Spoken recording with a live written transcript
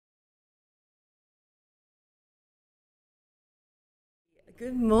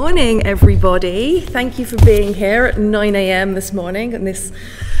Good morning, everybody. Thank you for being here at 9 a.m. this morning on this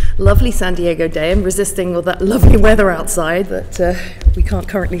lovely San Diego day. I'm resisting all that lovely weather outside that we can't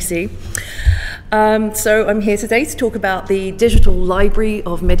currently see. So I'm here today to talk about the digital library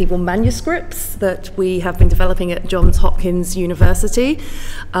of medieval manuscripts that we have been developing at Johns Hopkins University.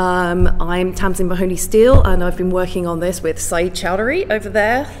 I'm Tamsyn Mahoney-Steel, and I've been working on this with Saeed Chowdhury over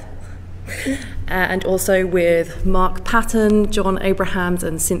there, and also with Mark Patton, John Abrahams,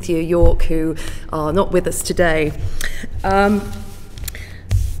 and Cynthia York, who are not with us today.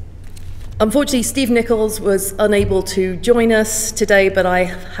 Unfortunately, Steve Nichols was unable to join us today, but I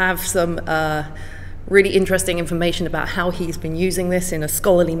have some really interesting information about how he's been using this in a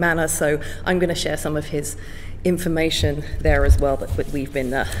scholarly manner, so I'm going to share some of his information there as well that we've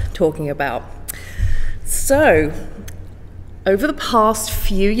been talking about. So, over the past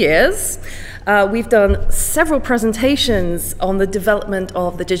few years, we've done several presentations on the development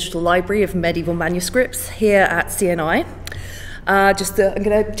of the digital library of medieval manuscripts here at CNI. I'm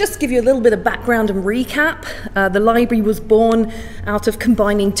going to just give you a little bit of background and recap. The library was born out of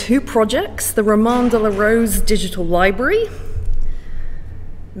combining two projects: the Roman de la Rose Digital Library,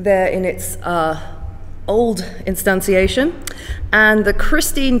 there in its old instantiation, and the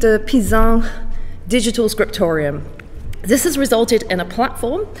Christine de Pizan Digital Scriptorium. This has resulted in a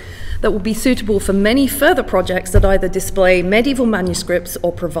platform that will be suitable for many further projects that either display medieval manuscripts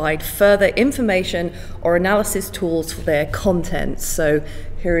or provide further information or analysis tools for their contents. So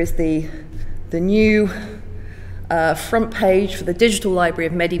here is the new front page for the Digital Library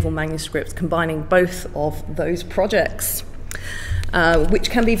of Medieval Manuscripts, combining both of those projects,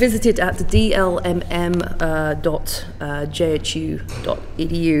 which can be visited at dlmm.jhu.edu.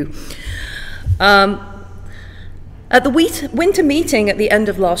 At the winter meeting at the end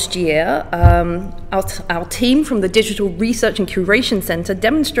of last year, our team from the Digital Research and Curation Center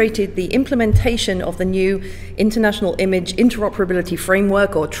demonstrated the implementation of the new International Image Interoperability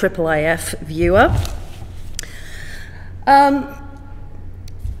Framework, or IIIF viewer.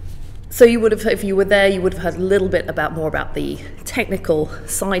 So you would have, if you were there, you would have heard a little bit more about the technical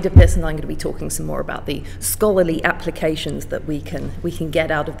side of this, and I'm going to be talking some more about the scholarly applications that we can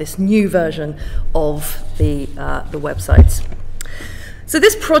get out of this new version of the websites. So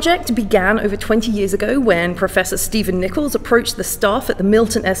this project began over 20 years ago when Professor Stephen Nichols approached the staff at the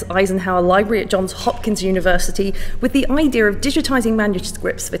Milton S. Eisenhower Library at Johns Hopkins University with the idea of digitizing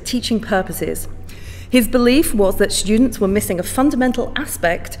manuscripts for teaching purposes. His belief was that students were missing a fundamental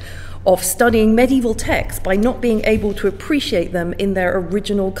aspect of studying medieval texts by not being able to appreciate them in their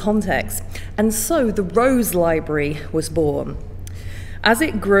original context. And so the Rose Library was born. As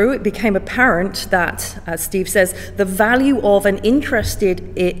it grew, it became apparent that, as Steve says, the value of an interest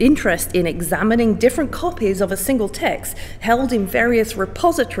in examining different copies of a single text held in various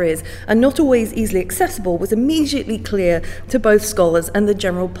repositories and not always easily accessible was immediately clear to both scholars and the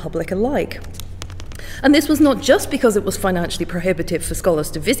general public alike. And this was not just because it was financially prohibitive for scholars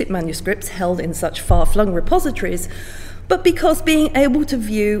to visit manuscripts held in such far-flung repositories, but because being able to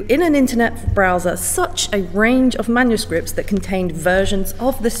view in an internet browser such a range of manuscripts that contained versions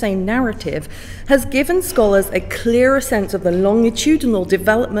of the same narrative has given scholars a clearer sense of the longitudinal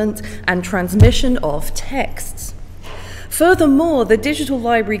development and transmission of texts. Furthermore, the digital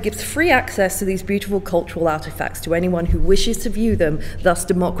library gives free access to these beautiful cultural artifacts to anyone who wishes to view them, thus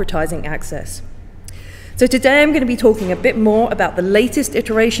democratizing access. So today I'm going to be talking a bit more about the latest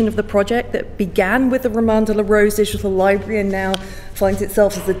iteration of the project that began with the Roman de la Rose Digital Library and now finds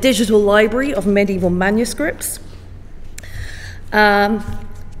itself as the Digital Library of Medieval Manuscripts. The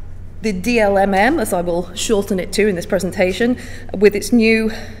DLMM, as I will shorten it to in this presentation, with its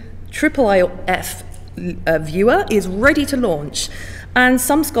new IIIF viewer, is ready to launch. And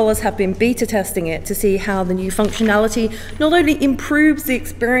some scholars have been beta testing it to see how the new functionality not only improves the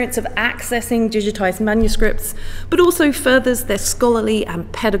experience of accessing digitized manuscripts, but also furthers their scholarly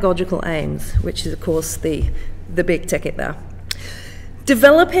and pedagogical aims, which is, of course, the big ticket there.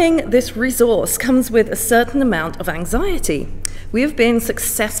 Developing this resource comes with a certain amount of anxiety. We have been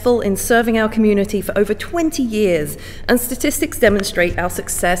successful in serving our community for over 20 years, and statistics demonstrate our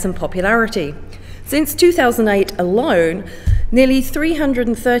success and popularity. Since 2008 alone, nearly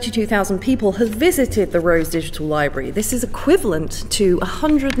 332,000 people have visited the Rose Digital Library. This is equivalent to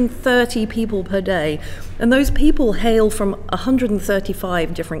 130 people per day, and those people hail from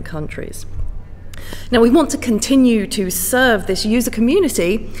 135 different countries. Now, we want to continue to serve this user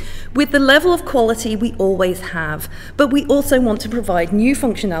community with the level of quality we always have, but we also want to provide new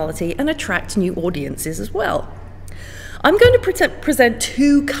functionality and attract new audiences as well. I'm going to present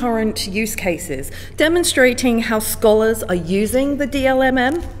two current use cases demonstrating how scholars are using the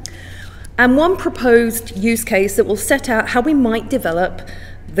DLMM, and one proposed use case that will set out how we might develop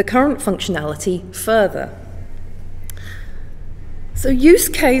the current functionality further. So use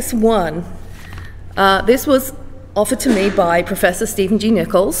case one, this was offered to me by Professor Stephen G.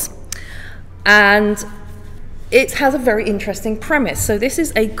 Nichols, and it has a very interesting premise. So this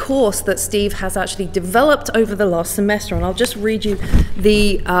is a course that Steve has actually developed over the last semester, and I'll just read you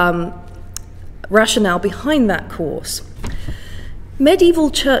the rationale behind that course. Medieval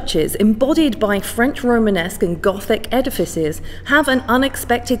churches, embodied by French Romanesque and Gothic edifices, have an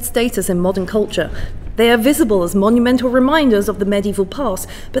unexpected status in modern culture. They are visible as monumental reminders of the medieval past,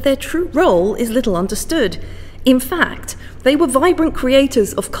 but their true role is little understood. In fact, they were vibrant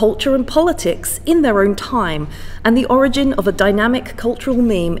creators of culture and politics in their own time, and the origin of a dynamic cultural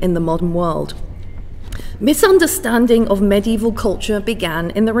meme in the modern world. Misunderstanding of medieval culture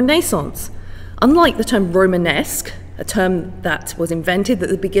began in the Renaissance. Unlike the term Romanesque, a term that was invented at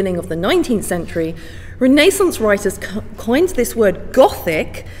the beginning of the 19th century, Renaissance writers coined this word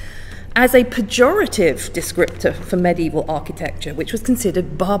Gothic as a pejorative descriptor for medieval architecture, which was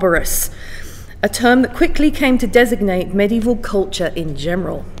considered barbarous, a term that quickly came to designate medieval culture in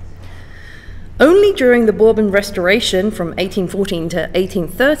general. Only during the Bourbon Restoration from 1814 to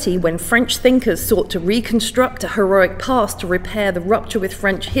 1830, when French thinkers sought to reconstruct a heroic past to repair the rupture with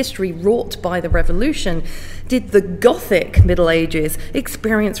French history wrought by the Revolution, did the Gothic Middle Ages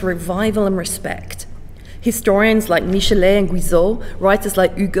experience revival and respect. Historians like Michelet and Guizot, writers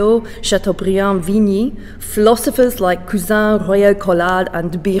like Hugo, Chateaubriand, Vigny, philosophers like Cousin, Royer, Collard,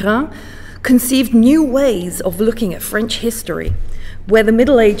 and de Birin conceived new ways of looking at French history, where the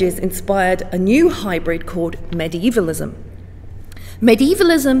Middle Ages inspired a new hybrid called medievalism.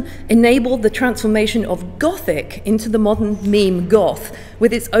 Medievalism enabled the transformation of Gothic into the modern meme goth,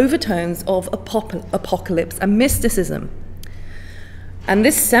 with its overtones of apocalypse and mysticism. And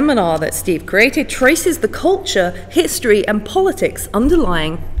this seminar that Steve created traces the culture, history, and politics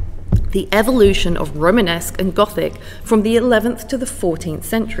underlying the evolution of Romanesque and Gothic from the 11th to the 14th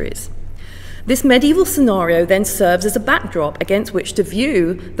centuries. This medieval scenario then serves as a backdrop against which to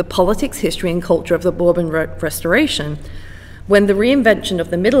view the politics, history, and culture of the Bourbon Restoration, when the reinvention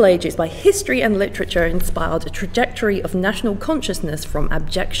of the Middle Ages by history and literature inspired a trajectory of national consciousness from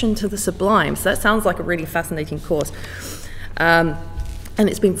abjection to the sublime. So that sounds like a really fascinating course. And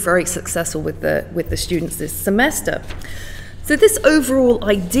it's been very successful with the students this semester. So this overall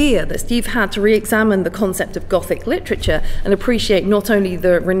idea that Steve had to re-examine the concept of Gothic literature and appreciate not only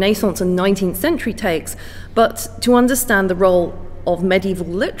the Renaissance and 19th century takes, but to understand the role of medieval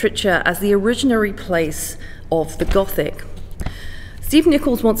literature as the originary place of the Gothic. Steve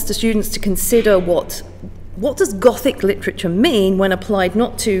Nichols wants the students to consider what does Gothic literature mean when applied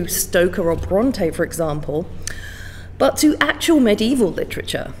not to Stoker or Bronte, for example, but to actual medieval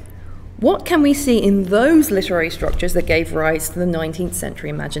literature. What can we see in those literary structures that gave rise to the 19th century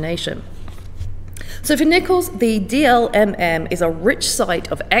imagination? So for Nichols, the DLMM is a rich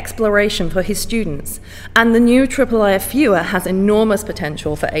site of exploration for his students, and the new IIIF viewer has enormous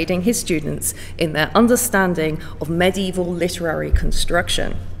potential for aiding his students in their understanding of medieval literary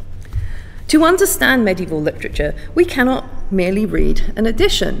construction. To understand medieval literature, we cannot merely read an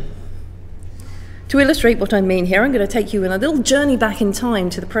edition. To illustrate what I mean here, I'm going to take you on a little journey back in time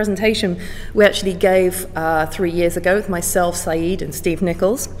to the presentation we actually gave 3 years ago with myself, Saeed, and Steve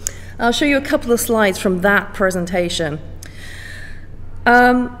Nichols. I'll show you a couple of slides from that presentation.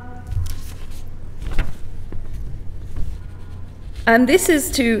 And this is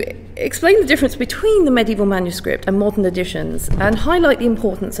to explain the difference between the medieval manuscript and modern editions and highlight the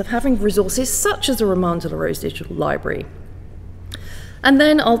importance of having resources such as the Roman de la Rose Digital Library. And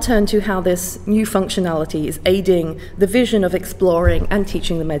then I'll turn to how this new functionality is aiding the vision of exploring and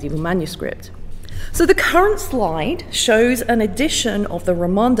teaching the medieval manuscript. So the current slide shows an edition of the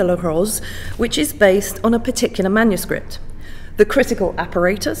Roman de la Rose, which is based on a particular manuscript. The critical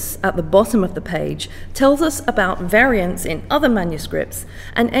apparatus at the bottom of the page tells us about variants in other manuscripts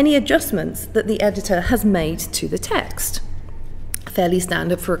and any adjustments that the editor has made to the text. Fairly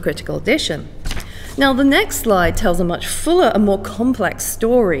standard for a critical edition. Now, the next slide tells a much fuller and more complex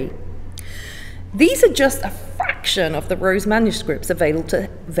story. These are just a fraction of the Rose manuscripts available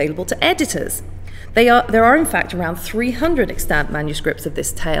to editors. There are, in fact, around 300 extant manuscripts of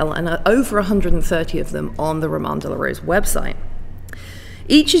this tale and over 130 of them on the Roman de la Rose website.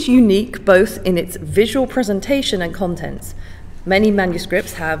 Each is unique both in its visual presentation and contents. Many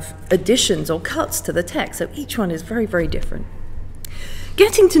manuscripts have additions or cuts to the text, so each one is very, very different.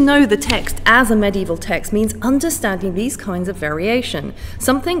 Getting to know the text as a medieval text means understanding these kinds of variation,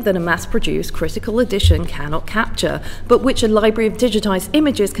 something that a mass-produced critical edition cannot capture, but which a library of digitized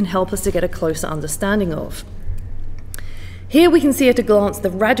images can help us to get a closer understanding of. Here we can see at a glance the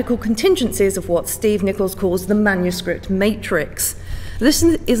radical contingencies of what Steve Nichols calls the manuscript matrix. This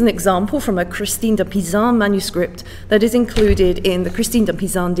is an example from a Christine de Pizan manuscript that is included in the Christine de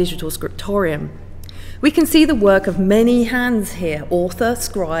Pizan digital scriptorium. We can see the work of many hands here: author,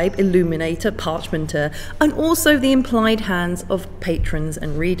 scribe, illuminator, parchmenter, and also the implied hands of patrons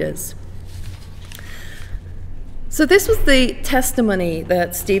and readers. So this was the testimony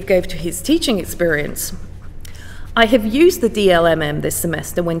that Steve gave to his teaching experience. I have used the DLMM this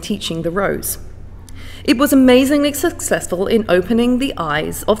semester when teaching the Rose. It was amazingly successful in opening the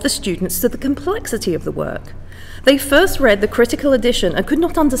eyes of the students to the complexity of the work. They first read the critical edition and could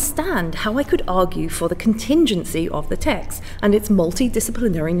not understand how I could argue for the contingency of the text and its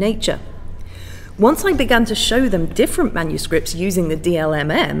multidisciplinary nature. Once I began to show them different manuscripts using the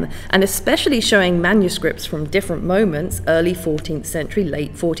DLMM, and especially showing manuscripts from different moments, early 14th century,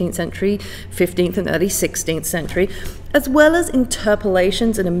 late 14th century, 15th and early 16th century, as well as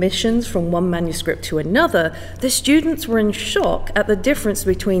interpolations and omissions from one manuscript to another, the students were in shock at the difference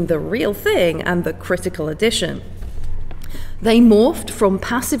between the real thing and the critical edition. They morphed from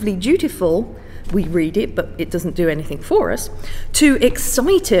passively dutiful, we read it, but it doesn't do anything for us, to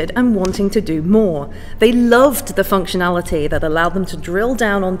excited and wanting to do more. They loved the functionality that allowed them to drill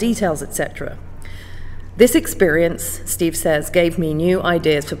down on details, etc. This experience, Steve says, gave me new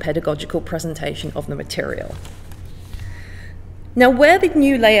ideas for pedagogical presentation of the material. Now, where the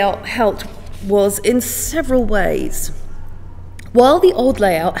new layout helped was in several ways. While the old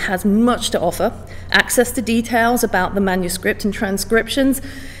layout has much to offer, access to details about the manuscript and transcriptions,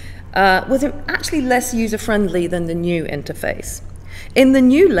 was actually less user-friendly than the new interface. In the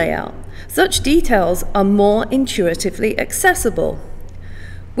new layout, such details are more intuitively accessible.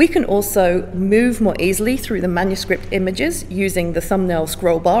 We can also move more easily through the manuscript images using the thumbnail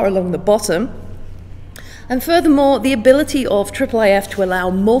scroll bar along the bottom. And furthermore, the ability of IIIF to allow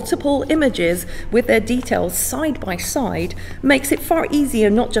multiple images with their details side by side makes it far easier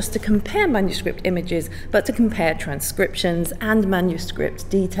not just to compare manuscript images, but to compare transcriptions and manuscript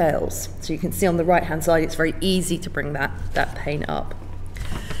details. So you can see on the right-hand side, it's very easy to bring that pane up.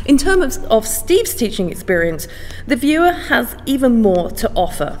 In terms of Steve's teaching experience, the viewer has even more to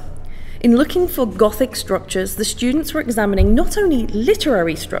offer. In looking for Gothic structures, the students were examining not only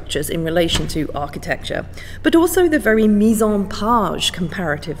literary structures in relation to architecture, but also the very mise-en-page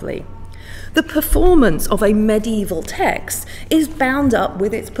comparatively. The performance of a medieval text is bound up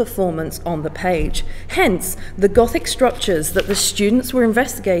with its performance on the page. Hence, the Gothic structures that the students were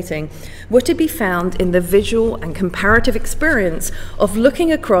investigating were to be found in the visual and comparative experience of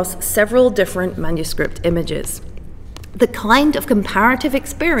looking across several different manuscript images. The kind of comparative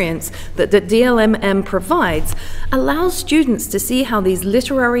experience that the DLMM provides allows students to see how these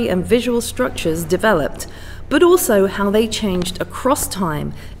literary and visual structures developed, but also how they changed across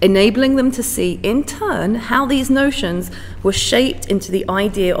time, enabling them to see in turn how these notions were shaped into the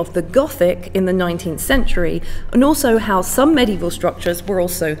idea of the Gothic in the 19th century, and also how some medieval structures were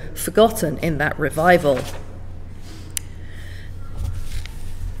also forgotten in that revival.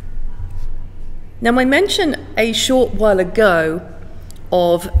 Now, my mention a short while ago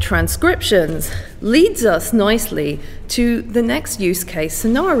of transcriptions leads us nicely to the next use case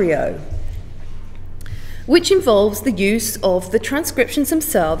scenario, which involves the use of the transcriptions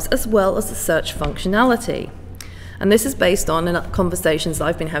themselves as well as the search functionality. And this is based on conversations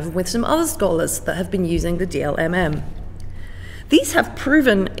I've been having with some other scholars that have been using the DLMM. These have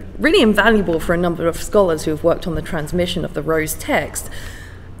proven really invaluable for a number of scholars who have worked on the transmission of the Rose text,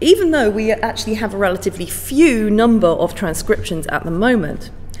 even though we actually have a relatively few number of transcriptions at the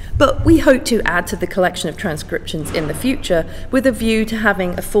moment. But we hope to add to the collection of transcriptions in the future with a view to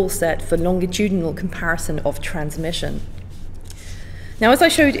having a full set for longitudinal comparison of transmission. Now, as I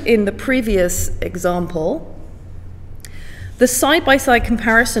showed in the previous example, the side-by-side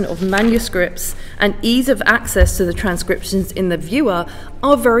comparison of manuscripts and ease of access to the transcriptions in the viewer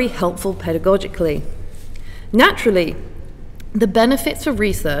are very helpful pedagogically. Naturally, the benefits for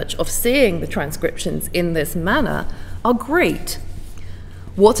research of seeing the transcriptions in this manner are great.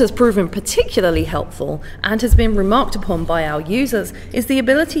 What has proven particularly helpful and has been remarked upon by our users is the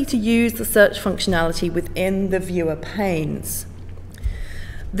ability to use the search functionality within the viewer panes.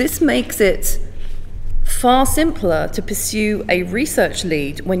 This makes it far simpler to pursue a research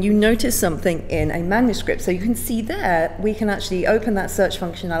lead when you notice something in a manuscript. So you can see there, we can actually open that search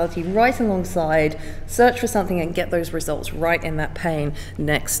functionality right alongside, search for something and get those results right in that pane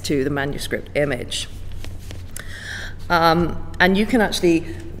next to the manuscript image. And you can actually,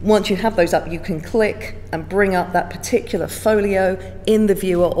 once you have those up, you can click and bring up that particular folio in the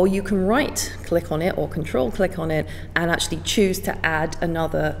viewer, or you can click on it or control click on it and actually choose to add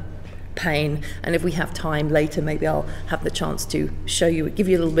another pane. And if we have time later, maybe I'll have the chance to show you, give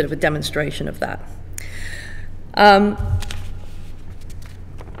you a little bit of a demonstration of that.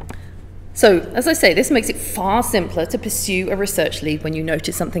 So, as I say, this makes it far simpler to pursue a research lead when you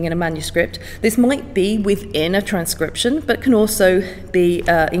notice something in a manuscript. This might be within a transcription, but can also be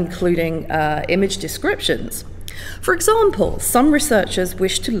including image descriptions. For example, some researchers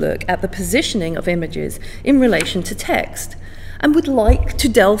wish to look at the positioning of images in relation to text, and would like to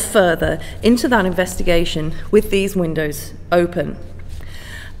delve further into that investigation with these windows open.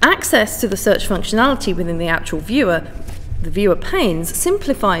 Access to the search functionality within the actual viewer, the viewer panes,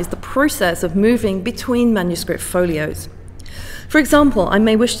 simplifies the process of moving between manuscript folios. For example, I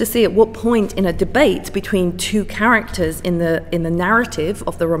may wish to see at what point in a debate between two characters in the narrative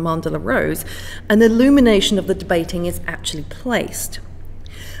of the Roman de la Rose, an illumination of the debating is actually placed.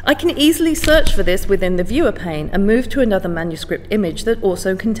 I can easily search for this within the viewer pane and move to another manuscript image that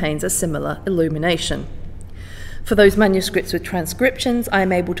also contains a similar illumination. For those manuscripts with transcriptions, I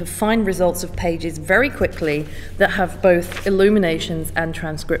am able to find results of pages very quickly that have both illuminations and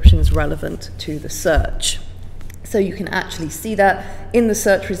transcriptions relevant to the search. So you can actually see that in the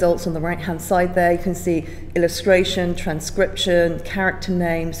search results on the right-hand side there. You can see illustration, transcription, character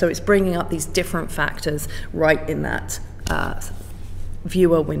name. So it's bringing up these different factors right in that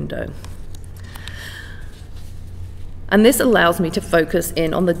viewer window. And this allows me to focus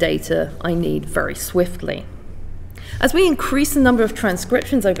in on the data I need very swiftly. As we increase the number of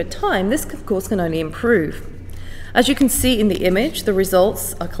transcriptions over time, this of course can only improve. As you can see in the image, the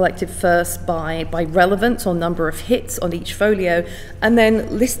results are collected first by relevance or number of hits on each folio, and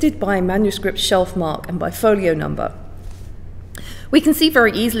then listed by manuscript shelf mark and by folio number. We can see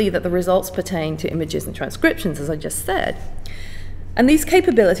very easily that the results pertain to images and transcriptions, as I just said. And these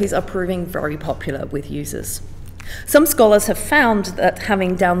capabilities are proving very popular with users. Some scholars have found that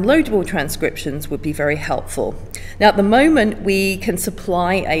having downloadable transcriptions would be very helpful. Now, at the moment, we can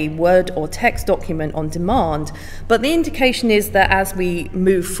supply a Word or text document on demand, but the indication is that as we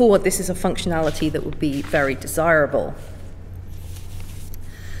move forward, this is a functionality that would be very desirable.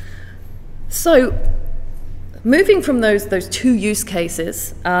 So, moving from those two use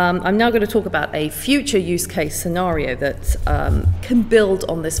cases, I'm now going to talk about a future use case scenario that can build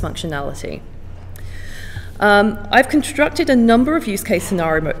on this functionality. I've constructed a number of use case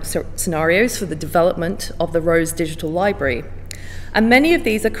scenarios for the development of the Rose Digital Library. And many of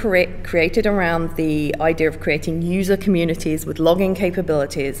these are created around the idea of creating user communities with logging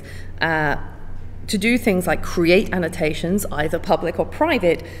capabilities to do things like create annotations, either public or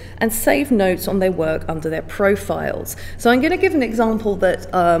private, and save notes on their work under their profiles. So I'm going to give an example that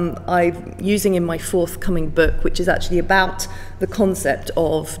I'm using in my forthcoming book, which is actually about the concept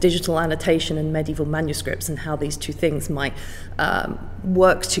of digital annotation and medieval manuscripts and how these two things might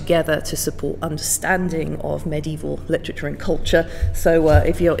work together to support understanding of medieval literature and culture. So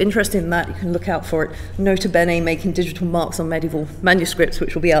if you're interested in that, you can look out for it. Nota bene, making digital marks on medieval manuscripts,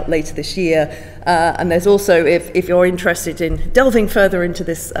 which will be out later this year. And there's also, if you're interested in delving further into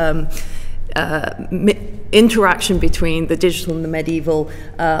this interaction between the digital and the medieval,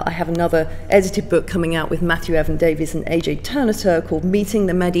 I have another edited book coming out with Matthew Evan Davies and AJ Turner called Meeting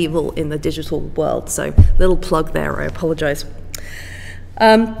the Medieval in the Digital World. So little plug there, I apologize.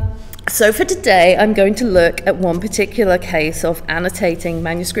 So for today, I'm going to look at one particular case of annotating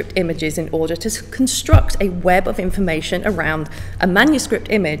manuscript images in order to construct a web of information around a manuscript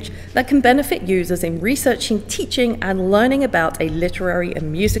image that can benefit users in researching, teaching, and learning about a literary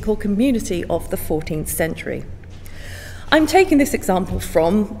and musical community of the 14th century. I'm taking this example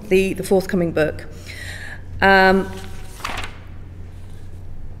from the forthcoming book. And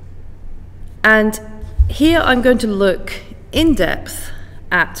here I'm going to look in depth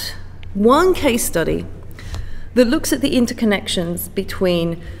at one case study that looks at the interconnections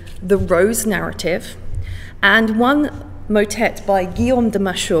between the Rose narrative and one motet by Guillaume de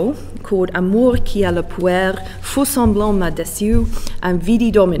Machaut called Amour qui a le puer, faux semblant m'a déçu, and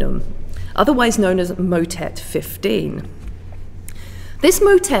Vidi Dominum, otherwise known as Motet 15. This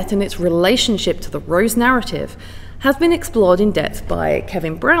motet and its relationship to the Rose narrative has been explored in depth by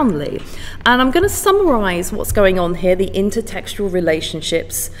Kevin Brownlee, and I'm going to summarize what's going on here, the intertextual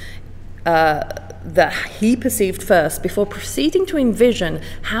relationships that he perceived first before proceeding to envision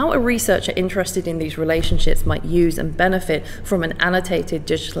how a researcher interested in these relationships might use and benefit from an annotated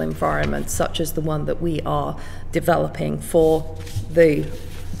digital environment such as the one that we are developing for the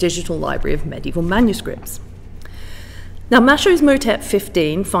Digital Library of Medieval Manuscripts. Now, Machaut's Motet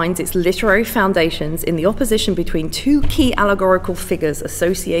 15 finds its literary foundations in the opposition between two key allegorical figures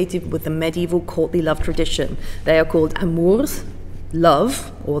associated with the medieval courtly love tradition. They are called amours,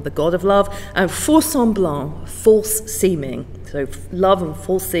 love, or the god of love, and faux semblant, false seeming. So love and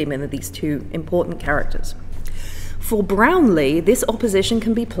false seeming are these two important characters. For Brownlee, this opposition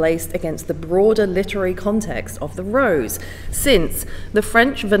can be placed against the broader literary context of the Rose, since the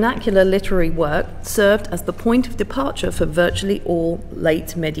French vernacular literary work served as the point of departure for virtually all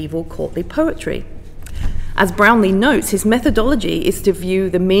late medieval courtly poetry. As Brownlee notes, his methodology is to view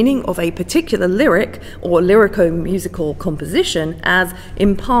the meaning of a particular lyric or lyrico-musical composition as,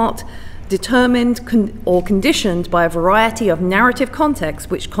 in part, determined or conditioned by a variety of narrative contexts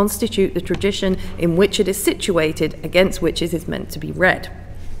which constitute the tradition in which it is situated, against which it is meant to be read.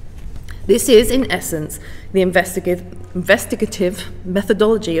 This is, in essence, the investigative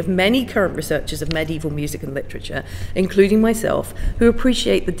methodology of many current researchers of medieval music and literature, including myself, who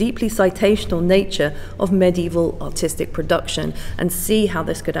appreciate the deeply citational nature of medieval artistic production and see how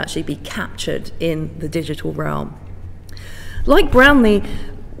this could actually be captured in the digital realm. Like Brownlee,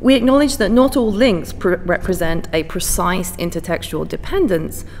 we acknowledge that not all links represent a precise intertextual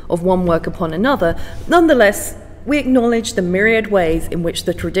dependence of one work upon another. Nonetheless, we acknowledge the myriad ways in which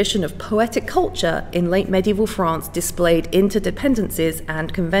the tradition of poetic culture in late medieval France displayed interdependencies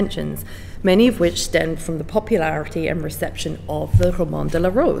and conventions, many of which stemmed from the popularity and reception of the Roman de la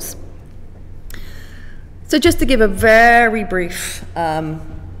Rose. So just to give a very brief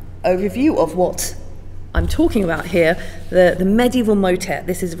overview of what I'm talking about here, the medieval motet.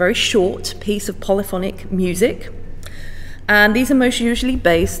 This is a very short piece of polyphonic music, and these are most usually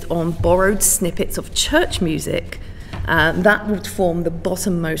based on borrowed snippets of church music, that would form the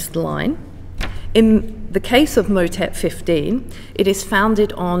bottommost line. In the case of Motet 15, it is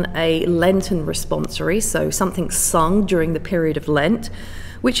founded on a Lenten responsory, so something sung during the period of Lent,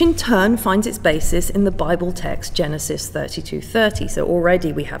 which in turn finds its basis in the Bible text Genesis 32:30. So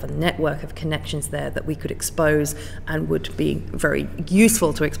already we have a network of connections there that we could expose and would be very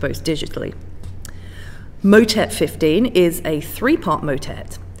useful to expose digitally. Motet 15 is a three-part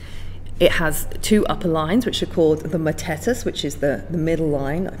motet. It has two upper lines, which are called the motetus, which is the middle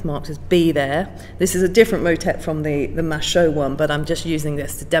line. I've marked as B there. This is a different motet from the Machaut one, but I'm just using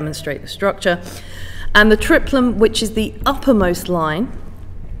this to demonstrate the structure. And the triplum, which is the uppermost line.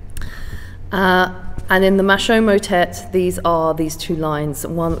 And in the Machaut motet, these are these two lines.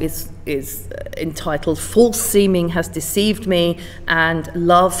 One is entitled "False Seeming Has Deceived Me" and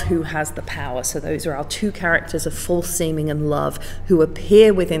 "Love Who Has the Power." So those are our two characters of false seeming and love who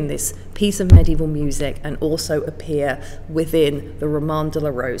appear within this piece of medieval music and also appear within the Roman de la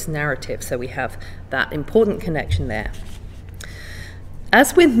Rose narrative. So we have that important connection there.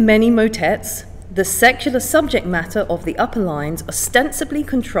 As with many motets, the secular subject matter of the upper lines ostensibly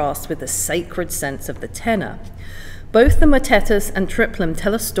contrasts with the sacred sense of the tenor. Both the motetus and triplum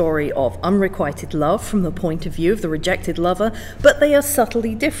tell a story of unrequited love from the point of view of the rejected lover, but they are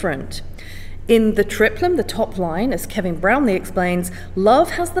subtly different. In the triplum, the top line, as Kevin Brownlee explains,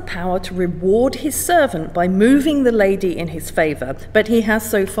 love has the power to reward his servant by moving the lady in his favour, but he has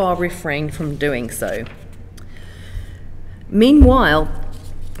so far refrained from doing so. Meanwhile,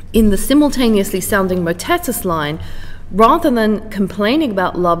 in the simultaneously sounding motetus line, rather than complaining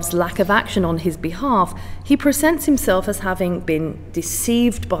about love's lack of action on his behalf, he presents himself as having been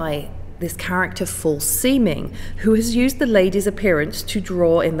deceived by this character false seeming, who has used the lady's appearance to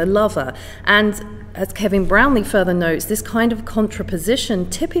draw in the lover. And as Kevin Brownlee further notes, this kind of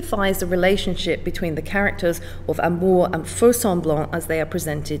contraposition typifies the relationship between the characters of amour and faux semblant as they are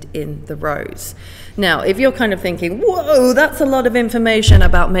presented in The Rose. Now, if you're kind of thinking, whoa, that's a lot of information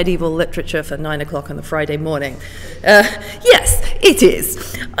about medieval literature for 9 o'clock on a Friday morning. Yes, it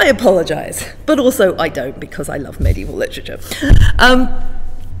is. I apologize. But also I don't, because I love medieval literature.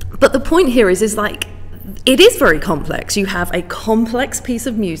 But the point here is like, it is very complex. You have a complex piece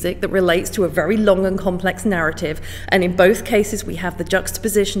of music that relates to a very long and complex narrative, and in both cases we have the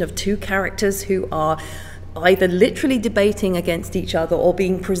juxtaposition of two characters who are either literally debating against each other or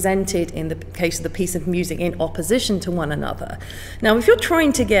being presented, in the case of the piece of music, in opposition to one another. Now, if you're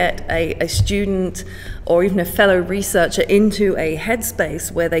trying to get a student or even a fellow researcher into a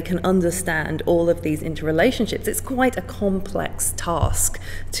headspace where they can understand all of these interrelationships, it's quite a complex task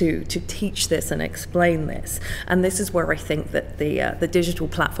to teach this and explain this. And this is where I think that the digital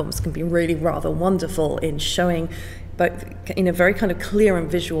platforms can be really rather wonderful in showing, but in a very kind of clear and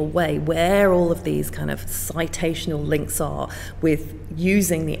visual way, where all of these kind of citational links are, with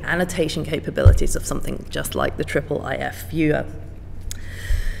using the annotation capabilities of something just like the IIIF viewer.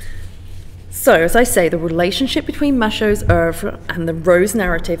 So, as I say, the relationship between Machaut's oeuvre and the Rose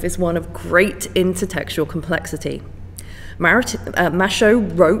narrative is one of great intertextual complexity.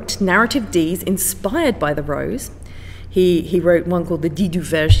 Machot wrote narrative Ds inspired by the Rose. He wrote one called the Die du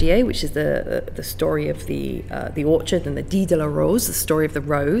Vergier, which is the story of the orchard, and the Die de la Rose, the story of the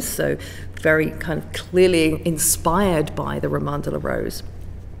rose, so very kind of clearly inspired by the Roman de la Rose.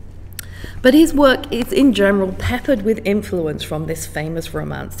 But his work is in general peppered with influence from this famous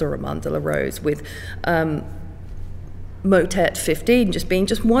romance, the Roman de la Rose, with Motet 15 just being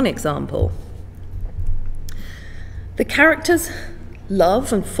just one example. The characters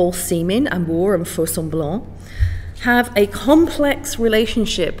love and false seeming, amour and faux semblant, have a complex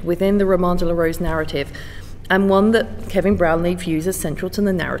relationship within the Roman de la Rose narrative, and one that Kevin Brownlee views as central to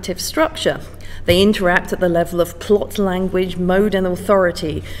the narrative structure. They interact at the level of plot, language, mode, and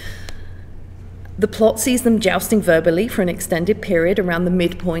authority. The plot sees them jousting verbally for an extended period around the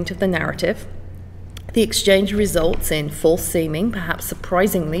midpoint of the narrative. The exchange results in false seeming, perhaps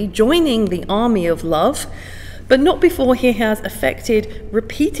surprisingly, joining the army of love, but not before he has effected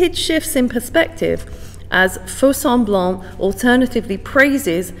repeated shifts in perspective, as faux semblant alternatively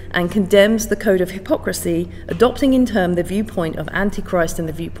praises and condemns the code of hypocrisy, adopting in turn the viewpoint of Antichrist and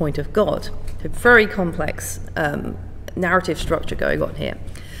the viewpoint of God. A very complex narrative structure going on here.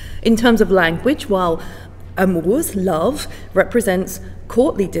 In terms of language, while amours, love, represents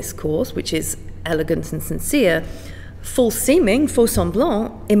courtly discourse, which is elegant and sincere, false seeming, faux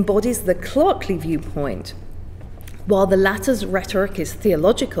semblant, embodies the clerkly viewpoint. While the latter's rhetoric is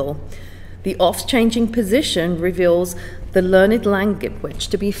theological, the oft-changing position reveals the learned language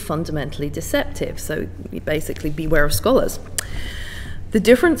to be fundamentally deceptive, so basically beware of scholars. The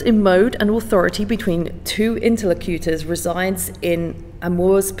difference in mode and authority between two interlocutors resides in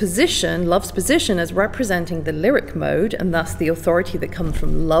Amour's position, love's position, as representing the lyric mode, and thus the authority that comes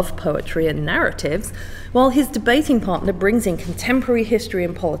from love poetry and narratives, while his debating partner brings in contemporary history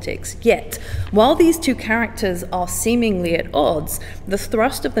and politics. Yet, while these two characters are seemingly at odds, the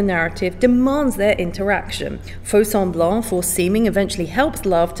thrust of the narrative demands their interaction. Faux semblant, false seeming, eventually helps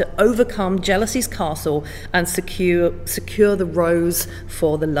love to overcome jealousy's castle and secure the rose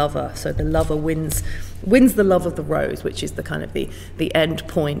for the lover. So the lover wins the love of the rose, which is the kind of the end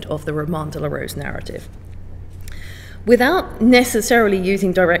point of the Roman de la Rose narrative. Without necessarily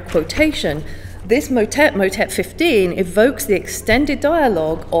using direct quotation, this motet 15, evokes the extended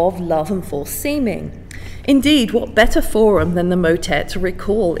dialogue of love and false seeming. Indeed, what better forum than the motet to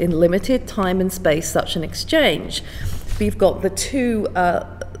recall in limited time and space such an exchange? We've got the two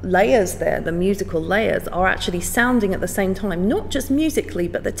layers there, the musical layers, are actually sounding at the same time, not just musically,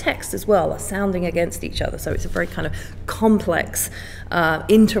 but the text as well are sounding against each other. So it's a very kind of complex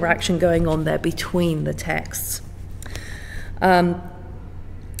interaction going on there between the texts.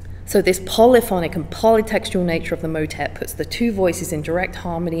 So this polyphonic and polytextual nature of the motet puts the two voices in direct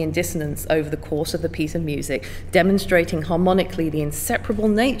harmony and dissonance over the course of the piece of music, demonstrating harmonically the inseparable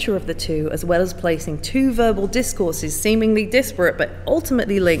nature of the two, as well as placing two verbal discourses seemingly disparate but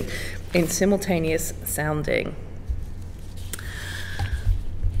ultimately linked in simultaneous sounding.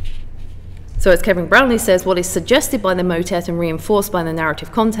 So as Kevin Brownlee says, what is suggested by the motet and reinforced by the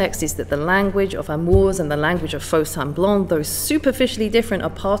narrative context is that the language of amours and the language of faux semblant, though superficially different,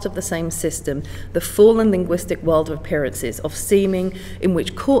 are part of the same system, the full and linguistic world of appearances, of seeming, in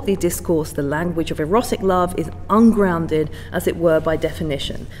which courtly discourse, the language of erotic love, is ungrounded, as it were, by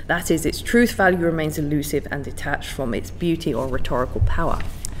definition. That is, its truth value remains elusive and detached from its beauty or rhetorical power.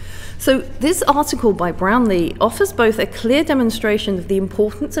 So this article by Brownlee offers both a clear demonstration of the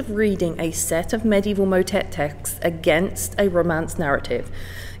importance of reading a set of medieval motet texts against a Romance narrative,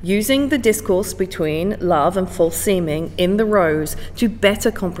 using the discourse between love and false seeming in the Rose to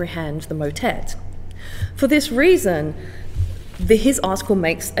better comprehend the motet. For this reason, his article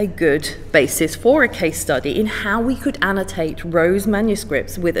makes a good basis for a case study in how we could annotate Rowe's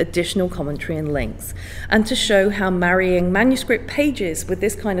manuscripts with additional commentary and links, and to show how marrying manuscript pages with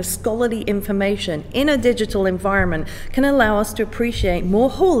this kind of scholarly information in a digital environment can allow us to appreciate more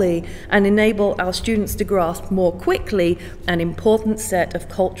wholly and enable our students to grasp more quickly an important set of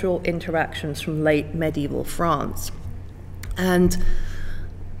cultural interactions from late medieval France. And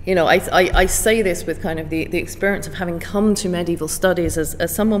you know, I say this with kind of the experience of having come to medieval studies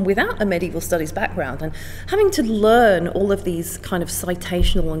as someone without a medieval studies background, and having to learn all of these kind of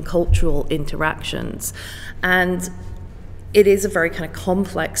citational and cultural interactions. And it is a very kind of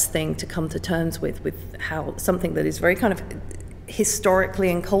complex thing to come to terms with how something that is very kind of historically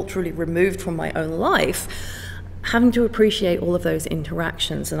and culturally removed from my own life, having to appreciate all of those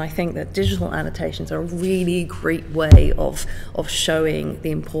interactions. And I think that digital annotations are a really great way of showing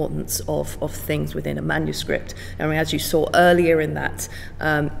the importance of things within a manuscript. I mean, as you saw earlier in that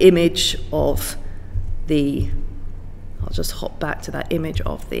image of the, I'll just hop back to that image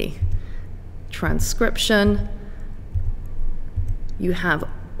of the transcription, you have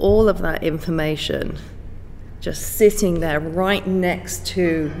all of that information just sitting there right next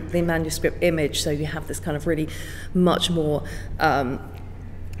to the manuscript image. So you have this kind of really much more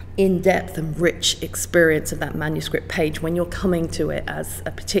in-depth and rich experience of that manuscript page when you're coming to it as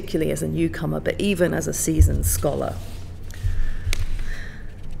particularly as a newcomer, but even as a seasoned scholar.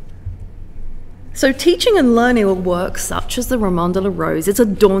 So teaching and learning a work such as the Roman de la Rose is a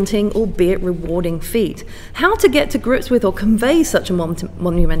daunting, albeit rewarding feat. How to get to grips with or convey such a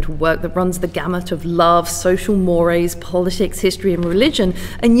monumental work that runs the gamut of love, social mores, politics, history, and religion,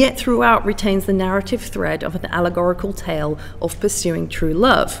 and yet throughout retains the narrative thread of an allegorical tale of pursuing true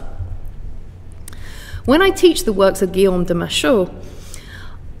love. When I teach the works of Guillaume de Machaut,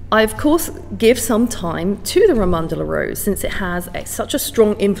 I, of course, give some time to the Roman de la Rose, since it has such a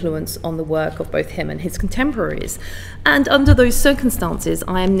strong influence on the work of both him and his contemporaries. And under those circumstances,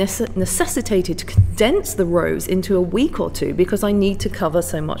 I am necessitated to condense the Rose into a week or two because I need to cover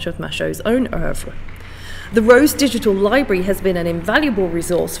so much of Machaut's own oeuvre. The Rose Digital Library has been an invaluable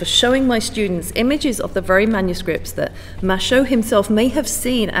resource for showing my students images of the very manuscripts that Machaut himself may have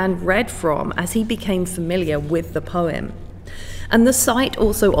seen and read from as he became familiar with the poem. And the site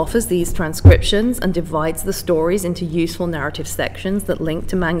also offers these transcriptions and divides the stories into useful narrative sections that link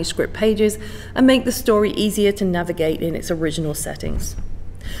to manuscript pages and make the story easier to navigate in its original settings.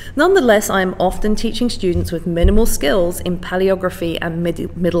 Nonetheless, I am often teaching students with minimal skills in paleography and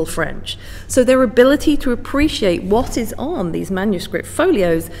Middle French, so their ability to appreciate what is on these manuscript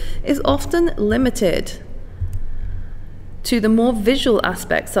folios is often limited to the more visual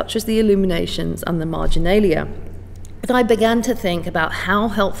aspects such as the illuminations and the marginalia. But I began to think about how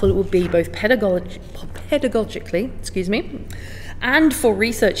helpful it would be both pedagogically, and for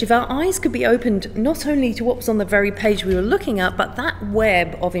research if our eyes could be opened not only to what was on the very page we were looking at, but that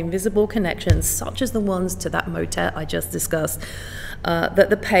web of invisible connections, such as the ones to that motet I just discussed,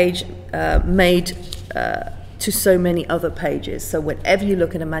 that the page made to so many other pages. So whenever you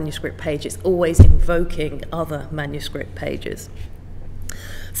look at a manuscript page, it's always invoking other manuscript pages.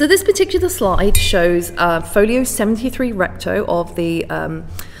 So this particular slide shows folio 73 recto of the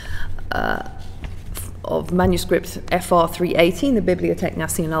of manuscript FR 318, the Bibliothèque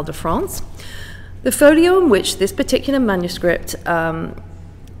Nationale de France. The folio in which this particular manuscript,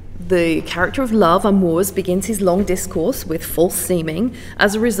 the character of love, Amours, begins his long discourse with false seeming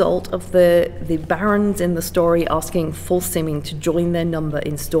as a result of the barons in the story asking false seeming to join their number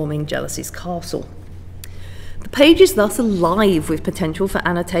in storming Jealousy's castle. The page is thus alive with potential for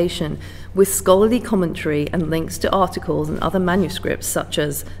annotation, with scholarly commentary and links to articles and other manuscripts such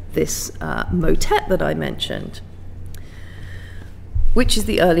as this motet that I mentioned, which is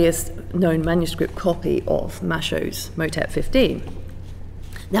the earliest known manuscript copy of Machaut's Motet 15.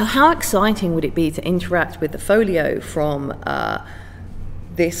 Now, how exciting would it be to interact with the folio from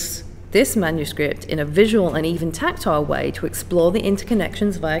this manuscript in a visual and even tactile way, to explore the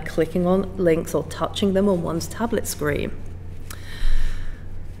interconnections via clicking on links or touching them on one's tablet screen.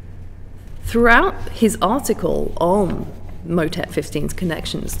 Throughout his article on Motet 15's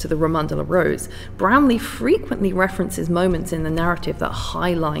connections to the Roman de la Rose, Brownlee frequently references moments in the narrative that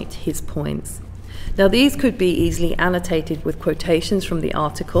highlight his points. Now, these could be easily annotated with quotations from the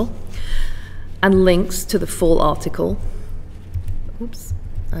article and links to the full article. Oops.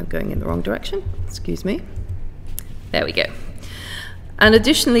 I'm going in the wrong direction, excuse me. There we go. And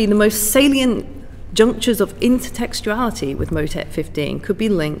additionally, the most salient junctures of intertextuality with Motet 15 could be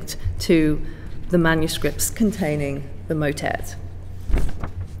linked to the manuscripts containing the motet.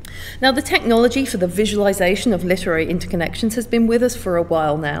 Now, the technology for the visualization of literary interconnections has been with us for a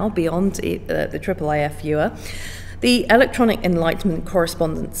while now, beyond the AAIF viewer. The electronic enlightenment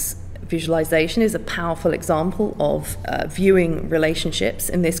correspondence visualization is a powerful example of viewing relationships,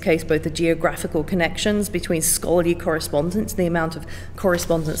 in this case both the geographical connections between scholarly correspondence and the amount of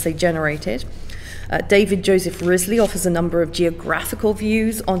correspondence they generated. David Joseph Risley offers a number of geographical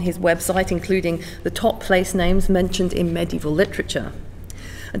views on his website, including the top place names mentioned in medieval literature.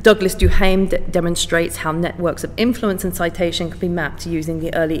 Douglas Duhame demonstrates how networks of influence and citation can be mapped using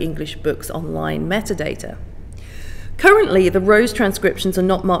the early English books online metadata. Currently, the Rose transcriptions are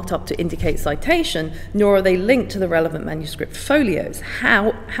not marked up to indicate citation, nor are they linked to the relevant manuscript folios.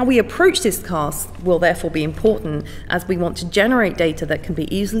 How we approach this task will therefore be important, as we want to generate data that can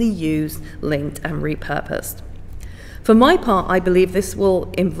be easily used, linked, and repurposed. For my part, I believe this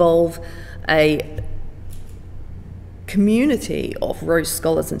will involve a community of Rose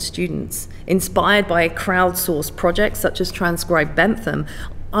scholars and students, inspired by a crowdsourced project such as Transcribe Bentham.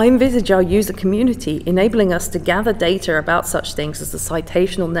 I envisage our user community enabling us to gather data about such things as the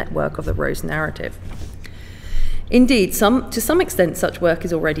citational network of the Rose narrative. Indeed, to some extent such work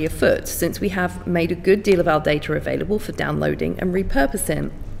is already afoot, since we have made a good deal of our data available for downloading and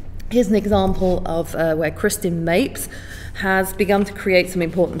repurposing. Here's an example of where Kristin Mapes has begun to create some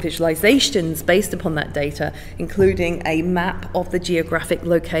important visualizations based upon that data, including a map of the geographic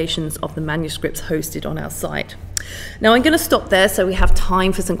locations of the manuscripts hosted on our site. Now, I'm going to stop there so we have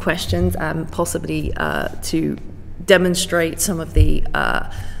time for some questions and possibly to demonstrate some of the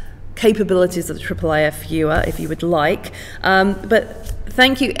capabilities of the AAIF viewer, if you would like. But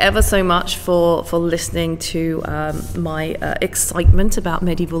thank you ever so much for listening to my excitement about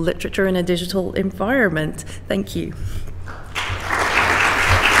medieval literature in a digital environment. Thank you.